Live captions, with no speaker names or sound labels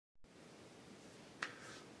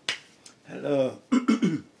Hello.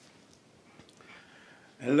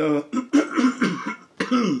 Hello.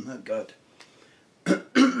 Oh God.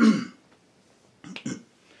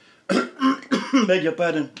 Beg your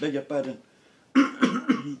pardon. Beg your pardon.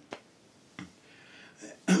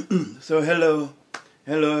 So hello.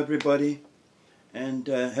 Hello everybody. And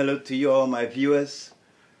hello to you all my viewers.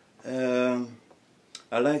 I'd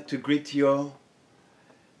like to greet you all.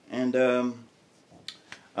 And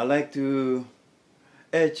I'd like to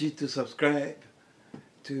urge you to subscribe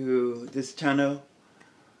to this channel,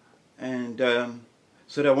 and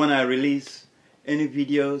so that when I release any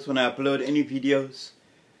videos, when I upload any videos,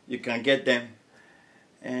 you can get them.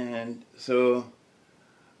 And so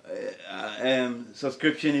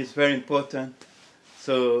subscription is very important,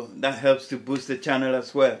 so that helps to boost the channel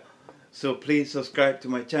as well. So please subscribe to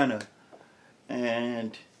my channel,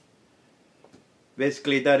 and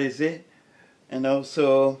basically that is it. And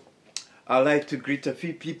also I like to greet a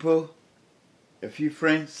few people, a few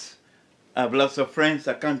friends. I have lots of friends,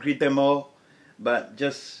 I can't greet them all, but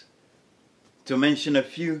just to mention a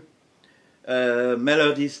few.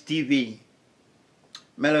 Melodies TV,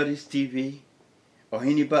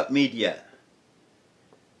 Ohinibat Media,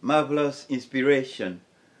 Marvelous Inspiration,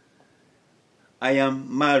 I Am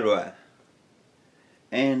Marwa,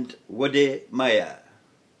 and Wode Maya.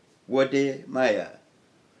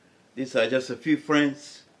 These are just a few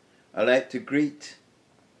friends I like to greet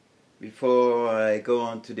before I go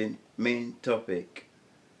on to the main topic.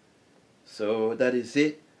 So that is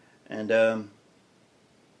it. And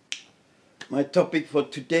my topic for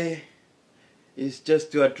today is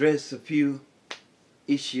just to address a few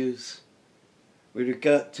issues with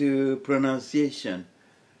regard to pronunciation.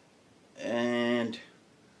 And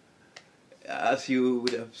as you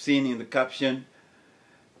would have seen in the caption,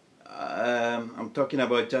 I'm talking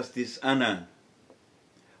about Justice Annan.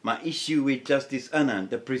 My issue with Justice Annan,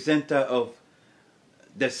 the presenter of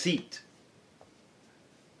The Seat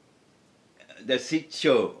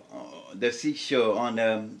show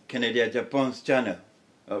on Canada Japan's channel,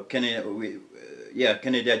 or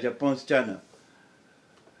Canada Japan's channel.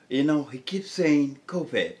 You know, he keeps saying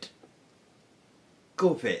COVID.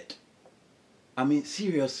 I mean,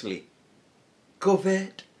 seriously,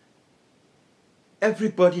 COVID.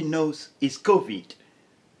 Everybody knows it's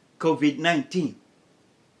COVID-19.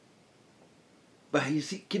 But he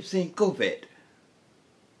keeps saying COVID.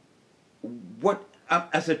 What,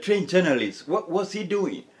 as a trained journalist, what was he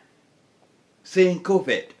doing? Saying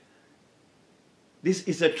COVID. This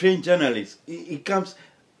is a trained journalist. He comes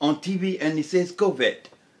on TV and he says COVID.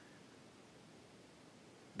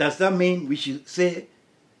 Does that mean we should say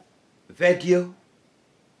video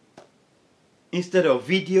instead of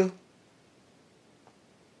video?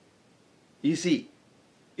 You see,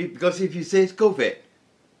 because if you say COVID,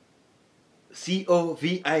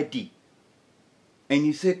 COVID, and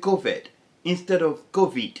you say COVID instead of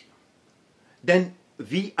COVID, then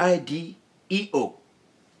VIDEO,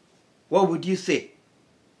 what would you say?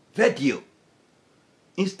 Video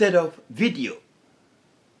instead of video.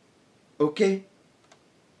 Okay?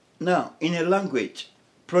 Now, in a language,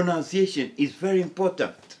 pronunciation is very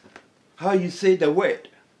important. How you say the word,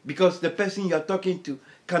 because the person you are talking to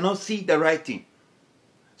cannot see the writing.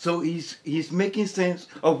 So he's making sense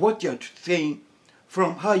of what you're saying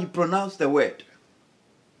from how you pronounce the word.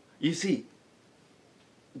 You see,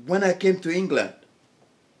 when I came to England,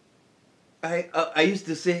 I used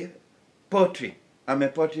to say poultry. I'm a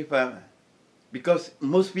poultry farmer. Because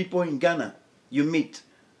most people in Ghana, you meet,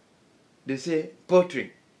 they say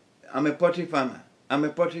poultry. I'm a poultry farmer. I'm a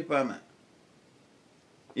poultry farmer.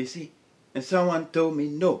 You see, and someone told me,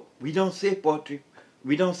 no, we don't say poultry.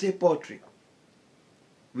 We don't say poultry.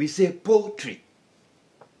 We say poultry.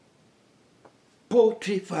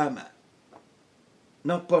 Poultry farmer.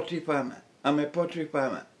 Not poultry farmer. I'm a poultry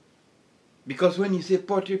farmer. Because when you say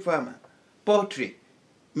poultry farmer, poultry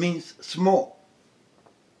means small.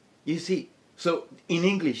 You see, so in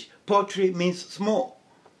English, poultry means small.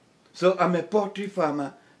 So I'm a poultry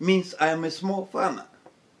farmer means I am a small farmer.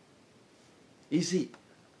 You see,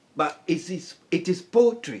 but it is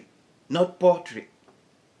poultry, not poultry.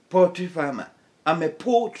 Poultry farmer. I'm a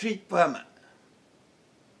poultry farmer.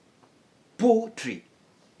 Poultry,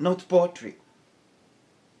 not poultry.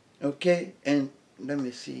 Okay, and let me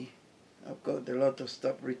see. I've got a lot of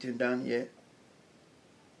stuff written down here.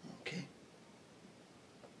 Okay.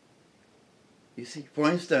 You see, for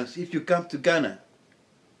instance, if you come to Ghana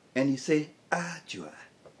and you say Ajua,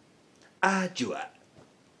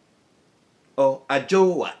 or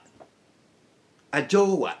Ajowa,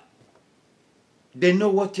 they know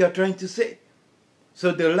what you're trying to say.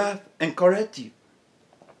 So they laugh and correct you.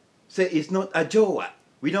 Say it's not Ajowa,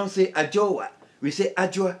 We don't say Ajoa. We say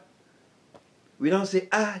Ajwa. We don't say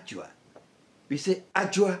Ajwa. We say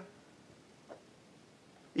Ajwa.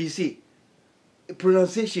 You see,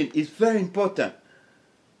 pronunciation is very important.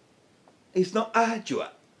 It's not Ajwa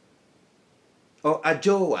or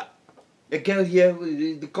Ajoa. A girl here,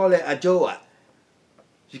 they call her Ajoa.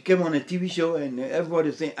 She came on a TV show and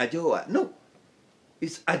everybody's saying Ajoa. No,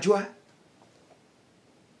 it's Ajwa.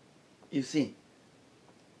 You see.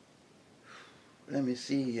 Let me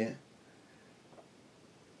see here.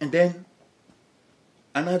 And then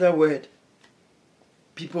another word.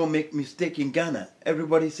 People make mistake in Ghana.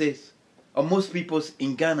 Everybody says, or most people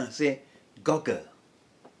in Ghana say, goggle.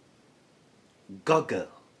 Goggle.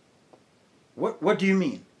 What do you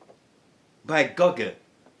mean by goggle?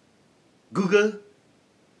 Google?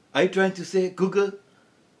 Are you trying to say Google?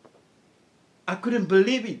 I couldn't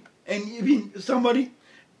believe it. And even somebody,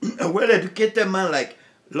 a well-educated man like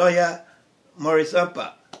lawyer Maurice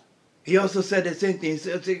Ampa, he also said the same thing. He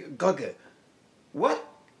said, Goggle. What?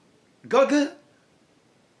 Goggle?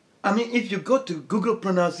 I mean, if you go to Google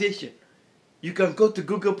pronunciation, you can go to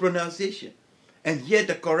Google pronunciation and hear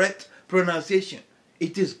the correct pronunciation.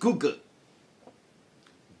 It is Google.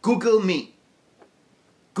 Google me.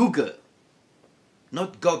 Google.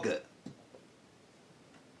 Not Goggle.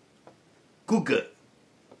 Google.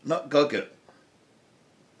 Not Goggle.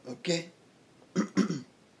 Okay?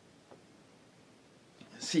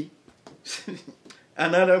 See?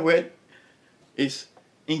 Another word is,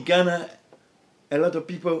 in Ghana, a lot of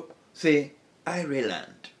people say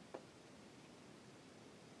Ireland.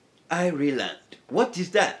 Ireland. What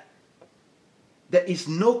is that? There is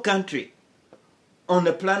no country on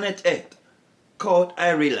the planet Earth called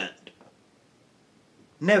Ireland.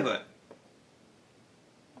 Never.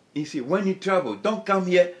 You see, when you travel, don't come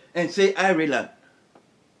here and say Ireland.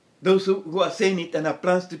 Those who are saying it and have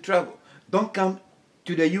plans to travel, don't come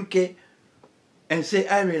to the UK and say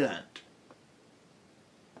Ireland.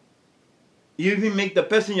 You even make the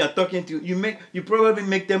person you're talking to, you probably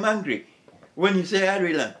make them angry when you say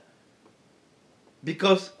Ireland.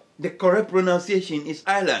 Because the correct pronunciation is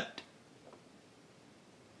Ireland.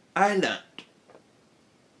 Ireland.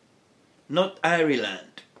 Not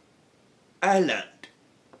Ireland. Ireland.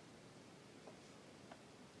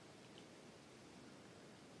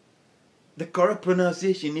 The correct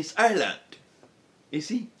pronunciation is Ireland. You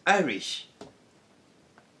see? Irish.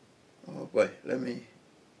 Oh boy, let me...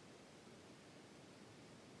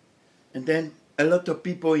 And then a lot of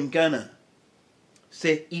people in Ghana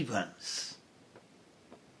say EVANS.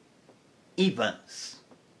 EVANS.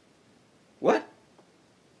 What?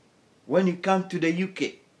 When you come to the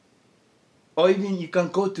UK, or even you can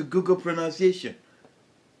go to Google pronunciation,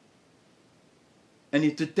 and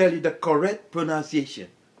it will tell you the correct pronunciation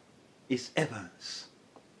is Evans.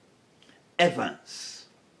 Evans.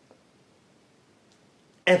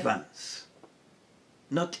 Evans.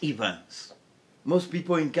 Not Evans. Most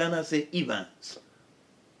people in Ghana say EVANS.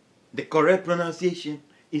 The correct pronunciation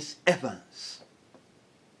is Evans.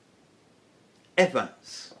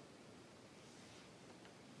 Evans.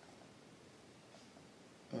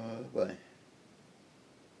 Oh boy.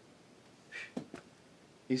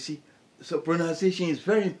 You see, so pronunciation is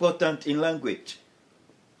very important in language.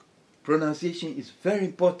 Pronunciation is very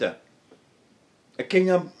important. A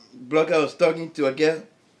Kenyan blogger was talking to a girl,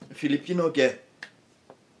 a Filipino girl,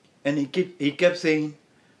 and he kept saying,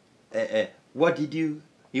 what did you,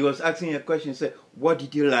 he was asking a question, he said, what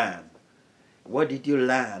did you learn? What did you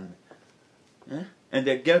learn? Huh? And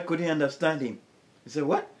the girl couldn't understand him. He said,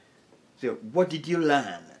 what? He said, what did you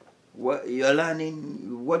learn? What you're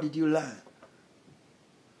learning, what did you learn?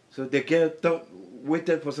 So the girl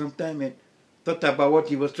waited for some time and thought about what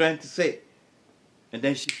he was trying to say. And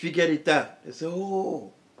then she figured it out. She said,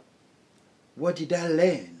 oh, what did I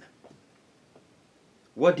learn?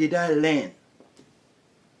 What did I learn?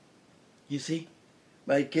 You see?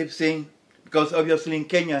 But he kept saying, because obviously in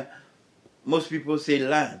Kenya, most people say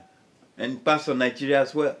learn. And parts of Nigeria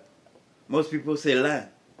as well. Most people say learn.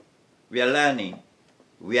 We are learning.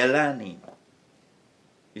 We are learning.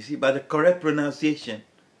 You see, but the correct pronunciation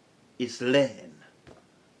is learn.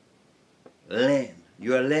 Learn.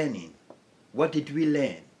 You are learning. What did we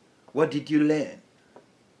learn? What did you learn?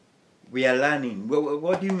 We are learning.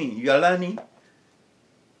 What do you mean? You are learning?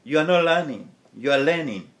 You are not learning. You are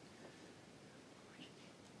learning.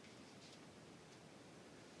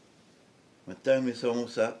 My time is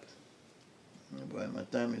almost up. Oh boy, my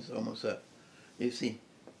time is almost up. You see.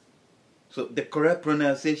 So the correct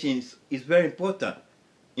pronunciation is very important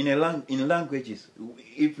in languages.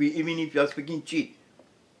 Even if you are speaking Chi,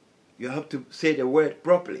 you have to say the word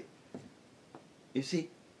properly. You see?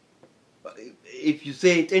 if you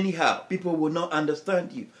say it anyhow, people will not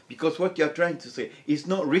understand you, because what you're trying to say is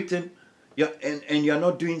not written, and you're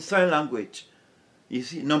not doing sign language. You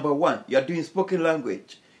see, number one, you're doing spoken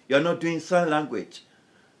language. You're not doing sign language.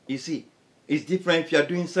 You see, it's different if you're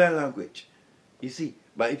doing sign language. You see,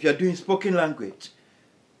 but if you're doing spoken language,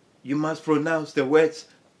 you must pronounce the words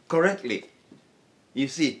correctly. You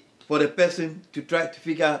see, for the person to try to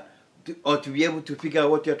figure out, or to be able to figure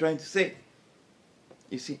out what you're trying to say.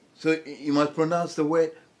 You see, so you must pronounce the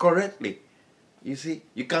word correctly. You see,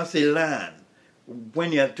 you can't say learn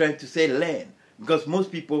when you're trying to say learn, because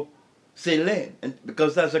most people say learn, and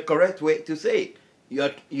because that's the correct way to say it.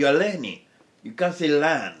 You're learning. You can't say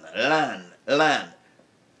learn.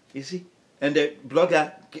 You see, and the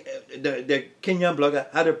blogger, the Kenyan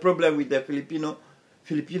blogger, had a problem with the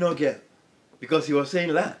Filipino girl, because he was saying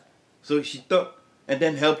learn. So she talked and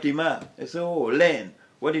then helped him out. I said, oh, learn.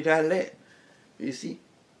 What did I learn? You see?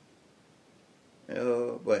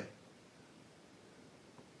 Oh boy.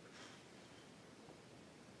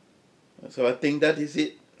 So I think that is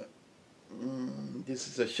it. This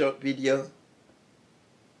is a short video,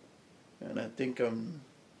 and I think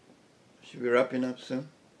should be wrapping up soon.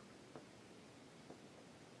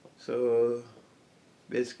 So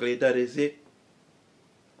basically that is it.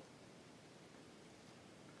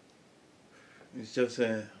 It's just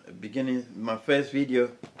a beginning, my first video.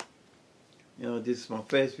 You know, this is my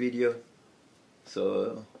first video,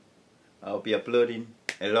 so I'll be uploading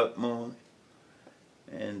a lot more,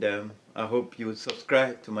 and I hope you will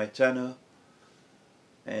subscribe to my channel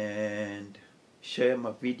and share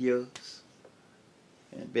my videos,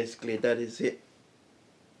 and basically that is it.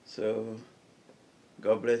 So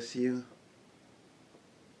God bless you,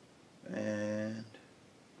 and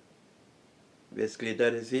basically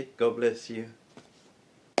that is it. God bless you,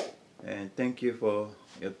 and thank you for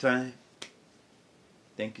your time.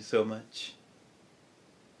 Thank you so much.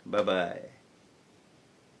 Bye-bye.